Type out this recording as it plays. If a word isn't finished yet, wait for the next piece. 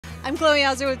I'm Chloe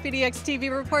Hauser with PDX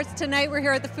TV Reports. Tonight we're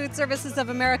here at the Food Services of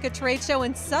America Trade Show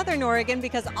in Southern Oregon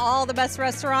because all the best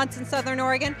restaurants in Southern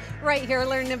Oregon right here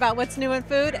learning about what's new in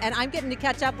food, and I'm getting to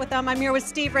catch up with them. I'm here with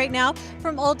Steve right now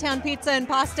from Old Town Pizza and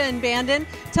Pasta in Bandon.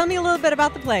 Tell me a little bit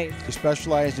about the place. We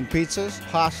specialize in pizzas,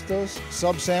 pastas,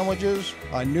 sub sandwiches,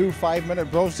 a new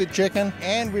 5-minute roasted chicken,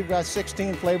 and we've got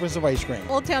 16 flavors of ice cream.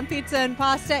 Old Town Pizza and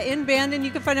Pasta in Bandon.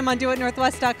 You can find them on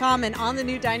doitnorthwest.com and on the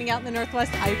new Dining Out in the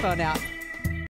Northwest iPhone app.